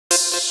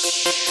Hey,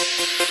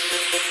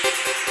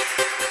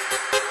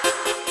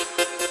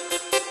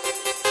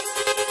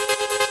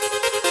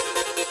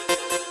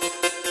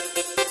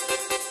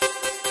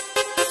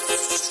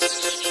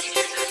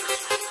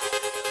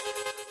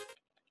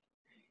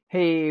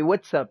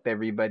 what's up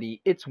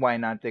everybody? It's Why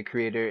Not the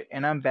Creator,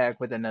 and I'm back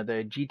with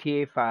another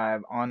GTA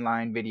 5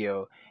 online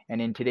video.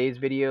 And in today's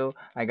video,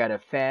 I got a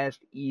fast,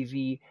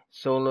 easy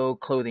solo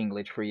clothing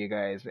glitch for you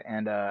guys.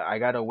 And I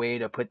got a way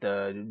to put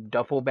the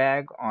duffel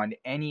bag on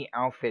any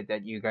outfit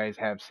that you guys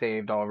have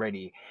saved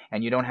already.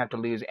 And you don't have to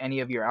lose any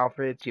of your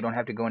outfits. You don't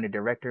have to go into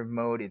director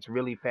mode. It's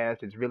really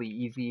fast. It's really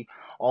easy.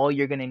 All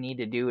you're gonna need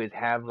to do is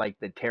have like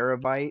the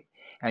terabyte,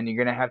 and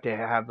you're gonna have to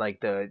have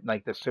like the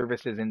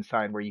services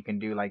inside where you can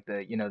do like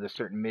the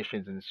certain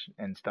missions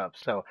and stuff.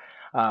 So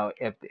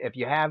if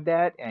you have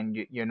that and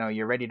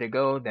you're ready to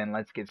go, then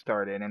let's get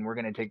started, and we're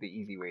gonna take the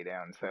easy way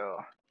down. So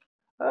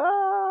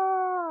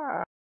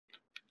ah!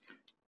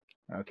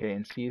 Okay,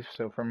 and see,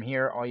 so from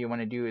here all you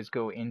want to do is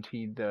go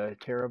into the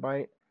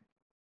terabyte,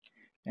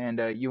 and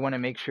you want to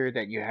make sure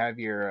that you have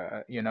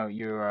your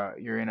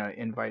you're in an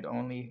invite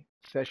only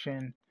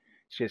session.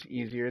 It's just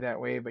easier that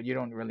way, but you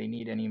don't really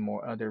need any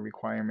more other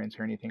requirements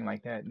or anything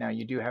like that. Now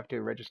you do have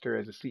to register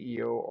as a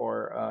CEO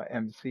or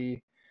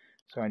MC,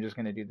 so I'm just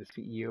going to do the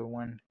CEO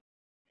one,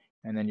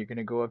 and then you're going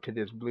to go up to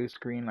this blue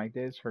screen like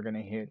this. We're going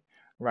to hit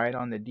right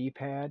on the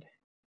D-pad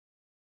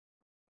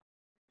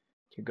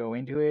to go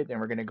into it, and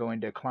we're going to go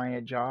into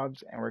client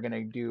jobs, and we're going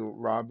to do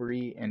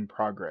robbery in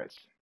progress.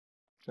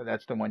 So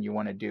that's the one you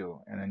want to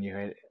do, and then you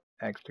hit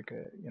X to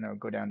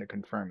go down to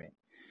confirm it.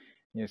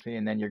 You see,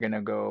 and then you're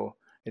gonna go.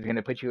 It's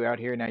gonna put you out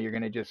here. Now you're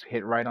gonna just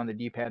hit right on the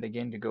D-pad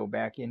again to go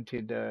back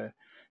into the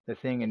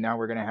thing, and now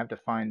we're gonna have to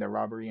find the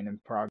robbery and in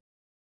progress.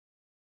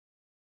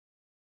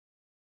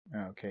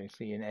 Okay,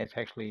 see, and it's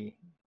actually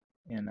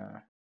in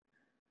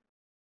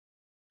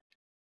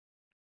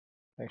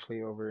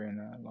actually over in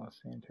Los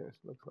Santos,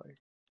 looks like.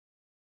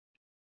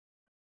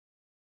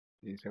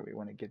 See, so we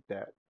want to get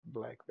that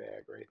black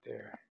bag right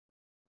there.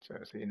 So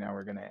see, now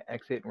we're gonna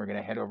exit and we're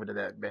gonna head over to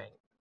that bank.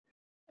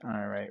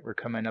 All right, we're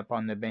coming up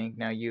on the bank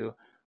now. You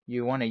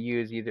want to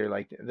use either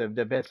like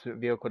the best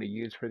vehicle to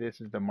use for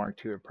this is the Mark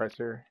II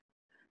oppressor.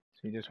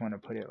 So you just want to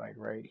put it like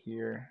right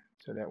here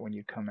so that when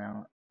you come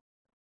out,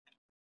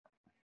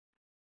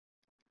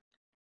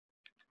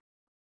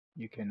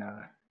 you can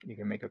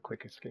make a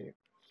quick escape.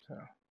 So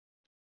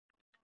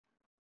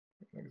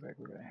it looks like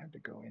we're gonna have to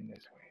go in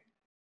this way.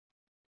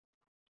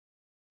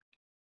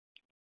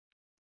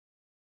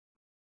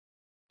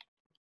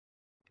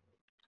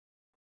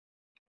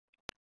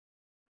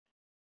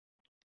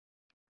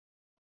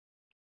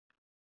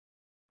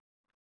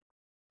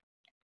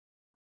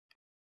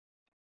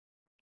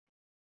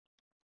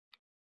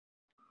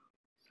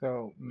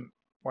 So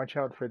watch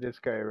out for this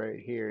guy right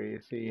here.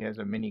 You see he has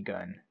a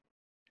minigun.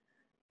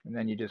 And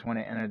then you just want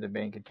to enter the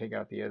bank and take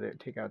out the other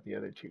two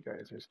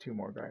guys. There's two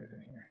more guys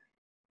in here.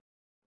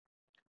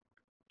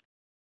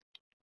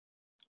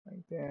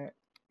 Like that.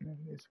 And then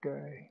this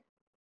guy.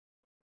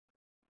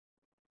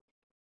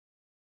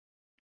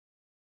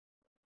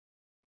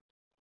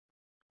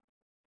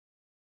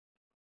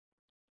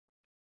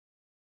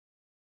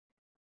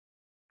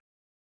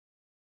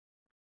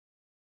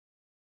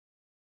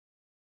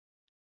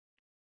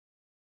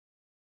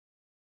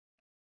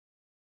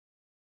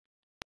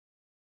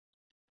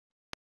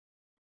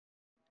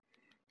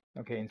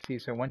 Okay, and see,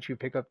 so once you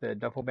pick up the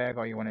duffel bag,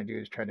 all you want to do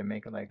is try to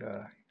make it like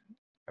a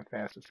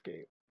fast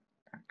escape,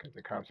 because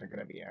the cops are going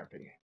to be after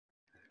you.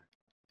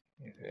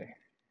 You see?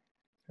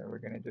 So we're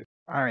going to just,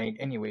 all right,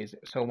 anyways,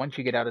 so once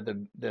you get out of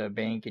the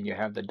bank and you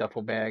have the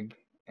duffel bag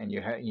and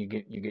you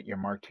get your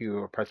Mark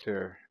II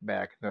oppressor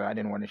back. So I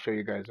didn't want to show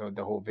you guys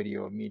the whole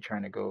video of me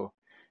trying to go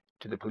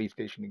to the police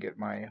station to get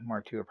my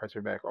Mark II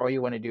oppressor back. All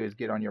you want to do is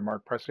get on your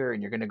Mark oppressor,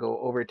 and you're going to go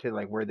over to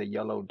like where the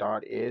yellow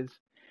dot is,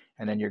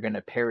 and then you're going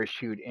to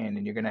parachute in,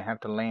 and you're going to have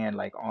to land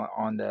like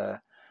on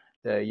the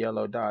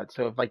yellow dot.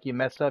 So if like you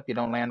mess up, you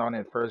don't land on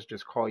it first,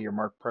 just call your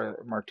Mark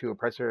II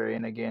oppressor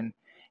in again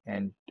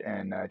and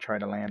try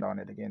to land on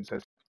it again. So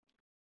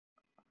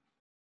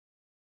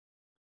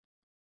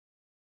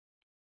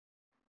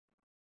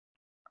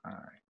all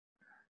right.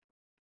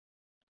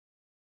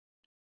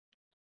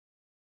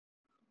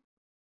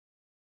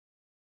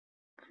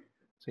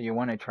 So you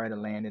want to try to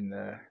land in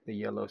the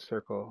yellow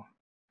circle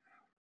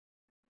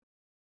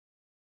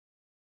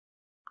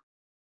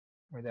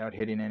without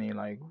hitting any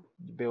like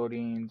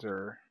buildings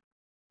or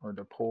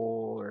the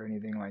pole or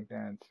anything like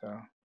that. So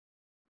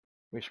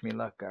wish me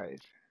luck, guys.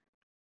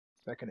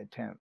 Second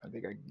attempt. I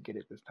think I can get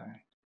it this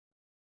time.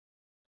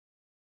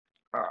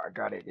 Oh, I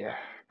got it. Yeah,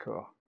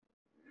 cool.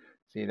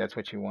 See, that's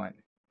what you want.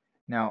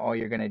 Now all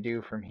you're gonna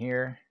do from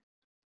here,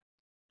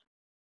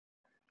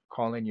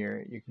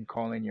 you can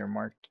call in your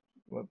Mark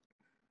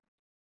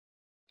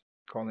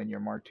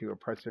II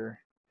oppressor,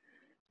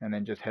 and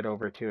then just head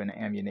over to an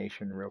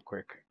ammunition real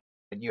quick.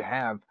 You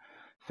have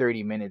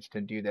 30 minutes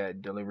to do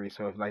that delivery.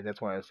 So if, like, that's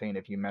why I was saying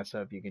if you mess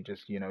up, you can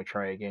just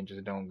try again.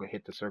 Just don't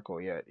hit the circle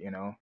yet.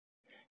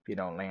 If you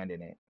don't land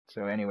in it.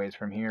 So anyways,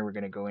 from here, we're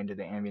going to go into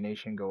the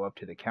ammunition, go up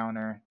to the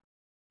counter,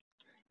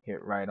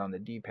 hit right on the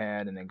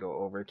D-pad, and then go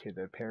over to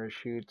the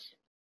parachutes,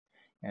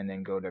 and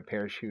then go to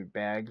parachute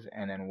bags,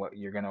 and then what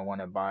you're going to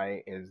want to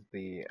buy is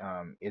the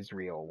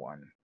Israel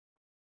one.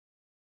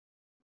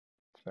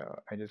 So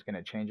I'm just going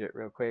to change it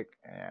real quick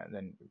and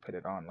then put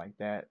it on like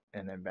that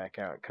and then back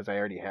out because I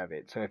already have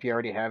it. So if you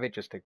already have it,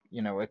 just to,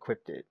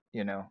 equip it,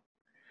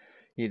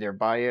 either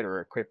buy it or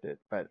equip it.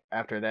 But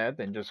after that,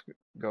 then just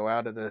go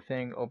out of the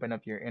thing, open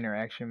up your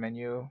interaction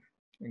menu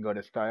and go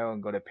to style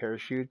and go to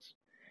parachutes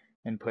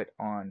and put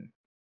on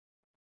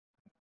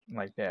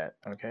like that.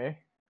 Okay.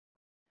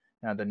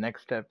 Now the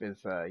next step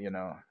is,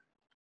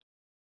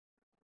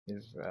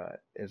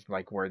 is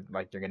like where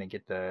like you're gonna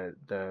get the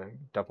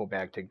duffel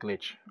bag to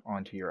glitch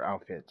onto your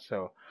outfit.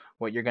 So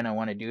what you're gonna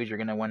want to do is you're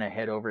gonna want to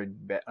head over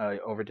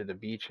over to the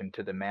beach and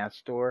to the mask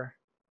store.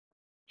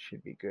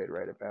 Should be good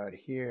right about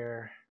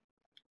here.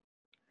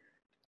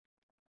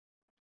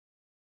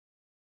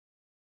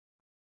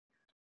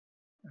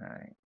 All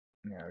right,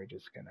 now we're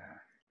just gonna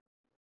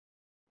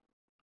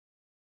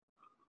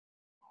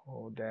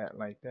hold that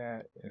like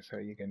that, and so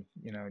you can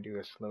do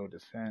a slow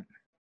descent.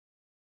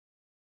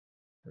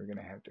 We're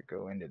gonna have to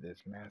go into this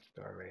mask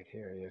store right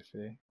here. You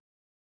see?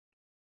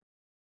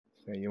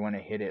 So you want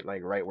to hit it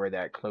like right where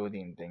that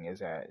clothing thing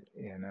is at.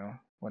 You know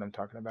what I'm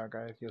talking about,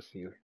 guys? You'll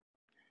see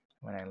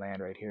when I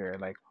land right here.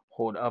 Like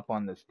hold up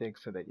on the stick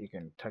so that you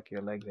can tuck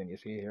your legs in. You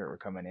see here we're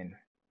coming in.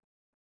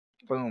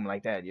 Boom,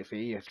 like that. You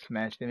see, you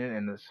smashed in it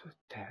and this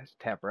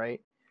tap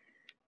right.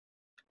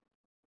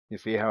 You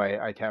see how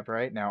I tap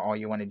right? Now all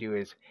you want to do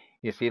is,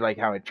 you see like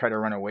how it tried to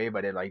run away,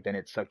 but it then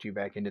it sucked you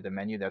back into the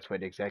menu. That's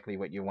exactly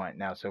what you want.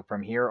 Now, so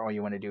from here, all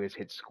you want to do is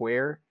hit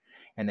square,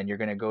 and then you're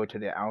going to go to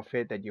the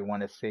outfit that you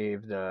want to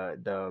save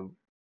the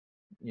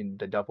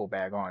duffel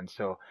bag on.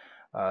 So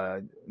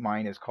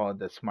mine is called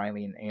the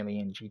Smiling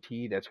Alien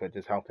GT. That's what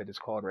this outfit is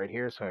called right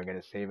here. So I'm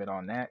going to save it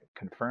on that,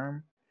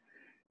 confirm,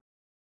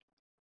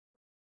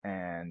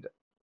 and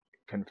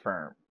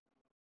confirm.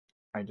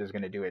 I'm just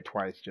going to do it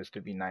twice just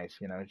to be nice,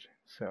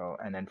 So,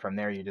 and then from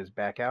there you just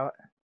back out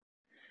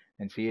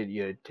and see it.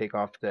 You take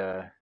off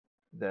the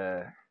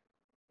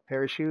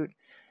parachute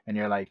and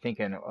you're like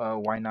thinking, oh,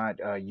 why not?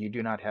 You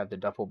do not have the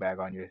duffel bag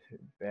on your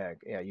bag.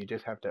 Yeah, you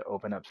just have to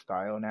open up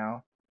style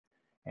now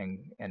and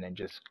then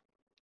just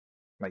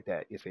like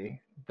that, you see,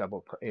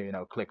 double,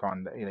 click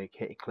on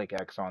click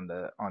X on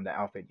the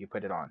outfit, you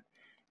put it on,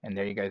 and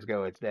there you guys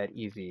go. It's that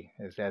easy.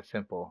 It's that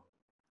simple.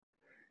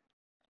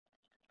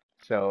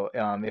 So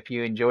if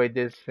you enjoyed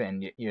this,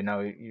 and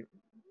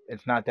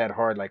it's not that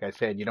hard. Like I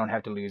said, you don't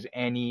have to lose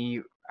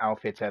any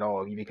outfits at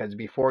all, because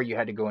before you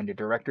had to go into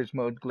director's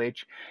mode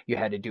glitch. You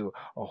had to do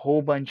a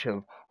whole bunch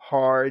of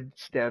hard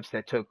steps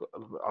that took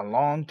a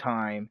long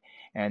time,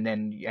 and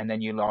then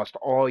you lost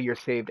all your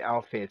saved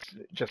outfits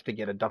just to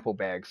get a duffel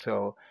bag.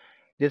 So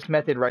this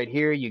method right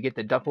here, you get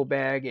the duffel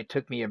bag. It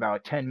took me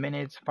about 10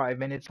 minutes, 5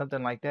 minutes,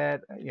 something like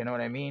that. You know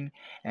what I mean?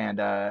 And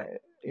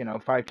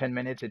 5-10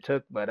 minutes it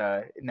took, but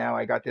now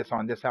I got this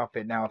on this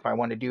outfit. Now if I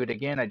want to do it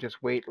again, I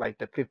just wait like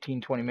the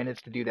 15-20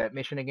 minutes to do that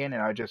mission again,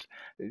 and I just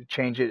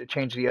change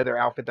the other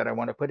outfit that I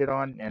want to put it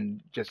on,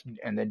 and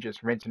then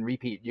just rinse and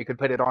repeat. You could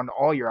put it on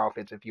all your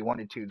outfits if you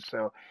wanted to.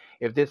 So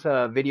if this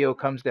video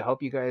comes to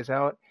help you guys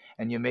out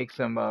and you make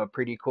some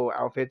pretty cool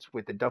outfits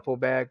with the duffel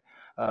bag,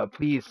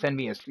 please send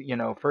me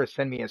first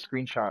send me a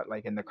screenshot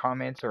like in the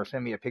comments, or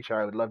send me a picture.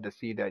 I would love to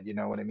see that, you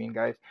know what I mean,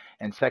 guys.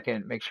 And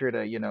second, make sure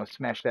to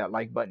smash that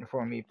like button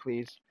for me,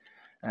 please,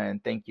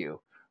 and thank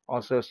you.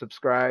 Also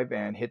subscribe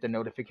and hit the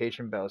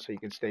notification bell so you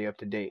can stay up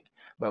to date.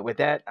 But with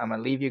that, I'm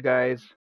gonna leave you guys.